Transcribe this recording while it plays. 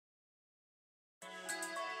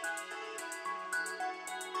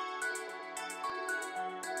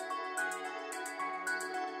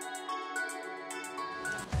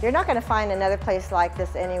You're not going to find another place like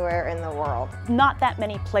this anywhere in the world. Not that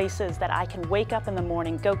many places that I can wake up in the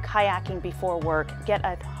morning, go kayaking before work, get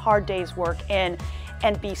a hard day's work in,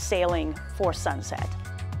 and be sailing for sunset.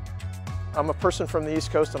 I'm a person from the East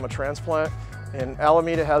Coast, I'm a transplant, and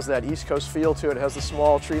Alameda has that East Coast feel to it. It has the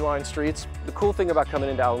small tree-lined streets. The cool thing about coming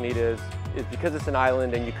into Alameda is because it's an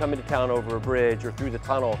island and you come into town over a bridge or through the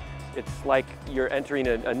tunnel, it's like you're entering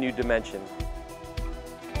a new dimension.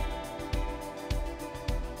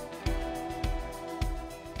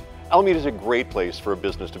 Alameda is a great place for a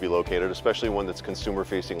business to be located, especially one that's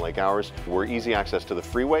consumer-facing like ours. We're easy access to the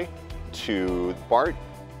freeway, to BART,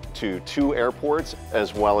 to 2 airports,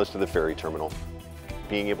 as well as to the ferry terminal.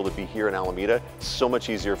 Being able to be here in Alameda, it's so much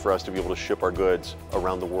easier for us to be able to ship our goods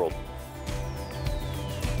around the world.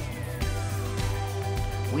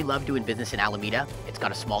 We love doing business in Alameda. It's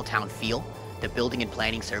got a small town feel. The Building and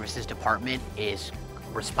Planning Services Department is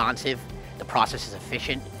responsive. The process is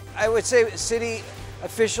efficient. I would say city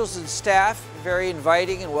officials and staff, very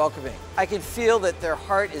inviting and welcoming. I can feel that their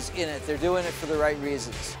heart is in it. They're doing it for the right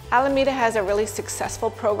reasons. Alameda has a really successful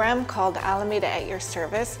program called Alameda at Your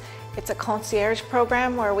Service. It's a concierge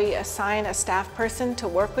program where we assign a staff person to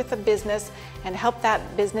work with a business and help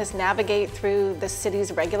that business navigate through the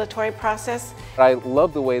city's regulatory process. I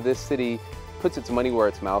love the way this city puts its money where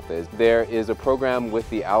its mouth is. There is a program with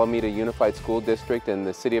the Alameda Unified School District and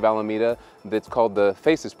the City of Alameda that's called the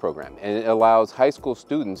FACES program, and it allows high school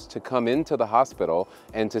students to come into the hospital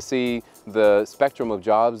and to see the spectrum of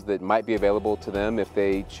jobs that might be available to them if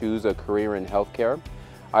they choose a career in healthcare.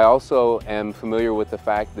 I also am familiar with the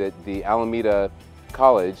fact that the Alameda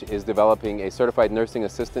College is developing a certified nursing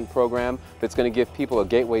assistant program that's going to give people a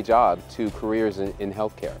gateway job to careers in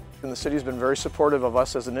healthcare. And the city's been very supportive of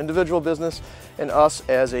us as an individual business and us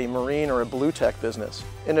as a marine or a blue tech business.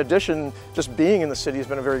 In addition, just being in the city has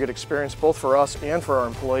been a very good experience both for us and for our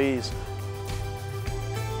employees.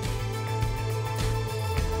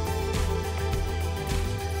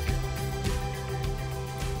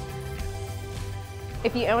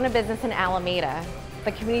 If you own a business in Alameda,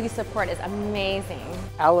 the community support is amazing.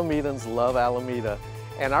 Alamedans love Alameda,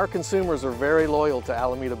 and our consumers are very loyal to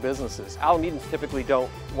Alameda businesses. Alamedans typically don't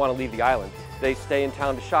want to leave the island. They stay in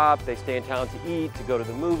town to shop, they stay in town to eat, to go to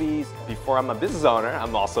the movies. Before I'm a business owner,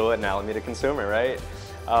 I'm also an Alameda consumer, right?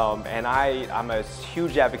 And I'm a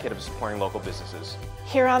huge advocate of supporting local businesses.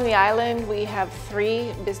 Here on the island, we have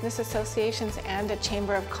 3 business associations and a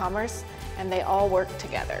Chamber of Commerce, and they all work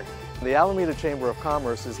together. The Alameda Chamber of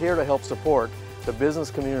Commerce is here to help support the business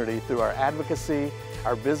community through our advocacy,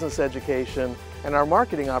 our business education, and our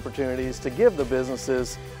marketing opportunities to give the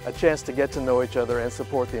businesses a chance to get to know each other and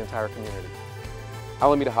support the entire community.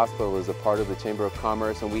 Alameda Hospital is a part of the Chamber of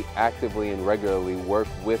Commerce, and we actively and regularly work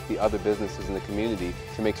with the other businesses in the community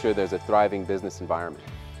to make sure there's a thriving business environment.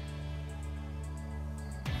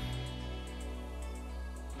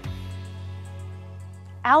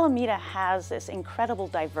 Alameda has this incredible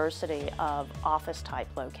diversity of office-type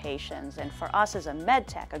locations, and for us as a med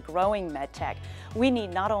tech, a growing med tech, we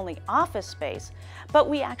need not only office space, but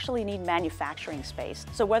we actually need manufacturing space.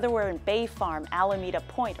 So whether we're in Bay Farm, Alameda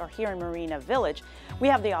Point, or here in Marina Village, we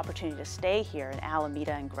have the opportunity to stay here in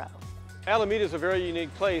Alameda and grow. Alameda is a very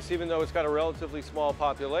unique place, even though it's got a relatively small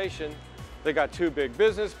population. They've got 2 big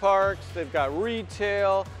business parks, they've got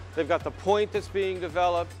retail, they've got the Point that's being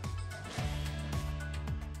developed.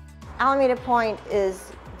 Alameda Point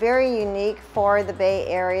is very unique for the Bay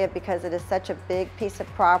Area because it is such a big piece of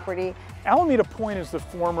property. Alameda Point is the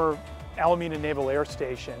former Alameda Naval Air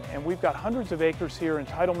Station, and we've got hundreds of acres here,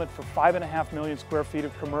 entitlement for 5.5 million square feet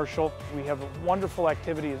of commercial. We have a wonderful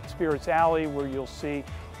activity at Spirits Alley where you'll see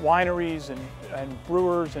wineries and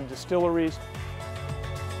brewers and distilleries.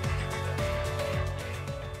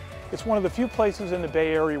 It's one of the few places in the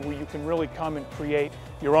Bay Area where you can really come and create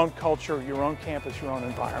your own culture, your own campus, your own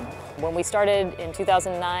environment. When we started in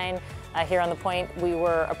 2009 here on the Point, we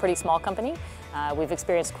were a pretty small company. We've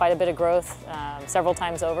experienced quite a bit of growth several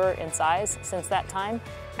times over in size since that time.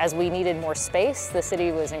 As we needed more space, the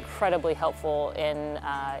city was incredibly helpful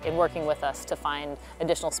in working with us to find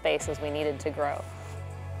additional space as we needed to grow.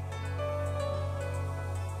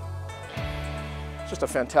 Just a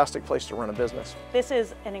fantastic place to run a business. This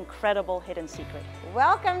is an incredible hidden secret.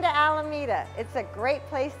 Welcome to Alameda. It's a great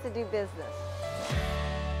place to do business.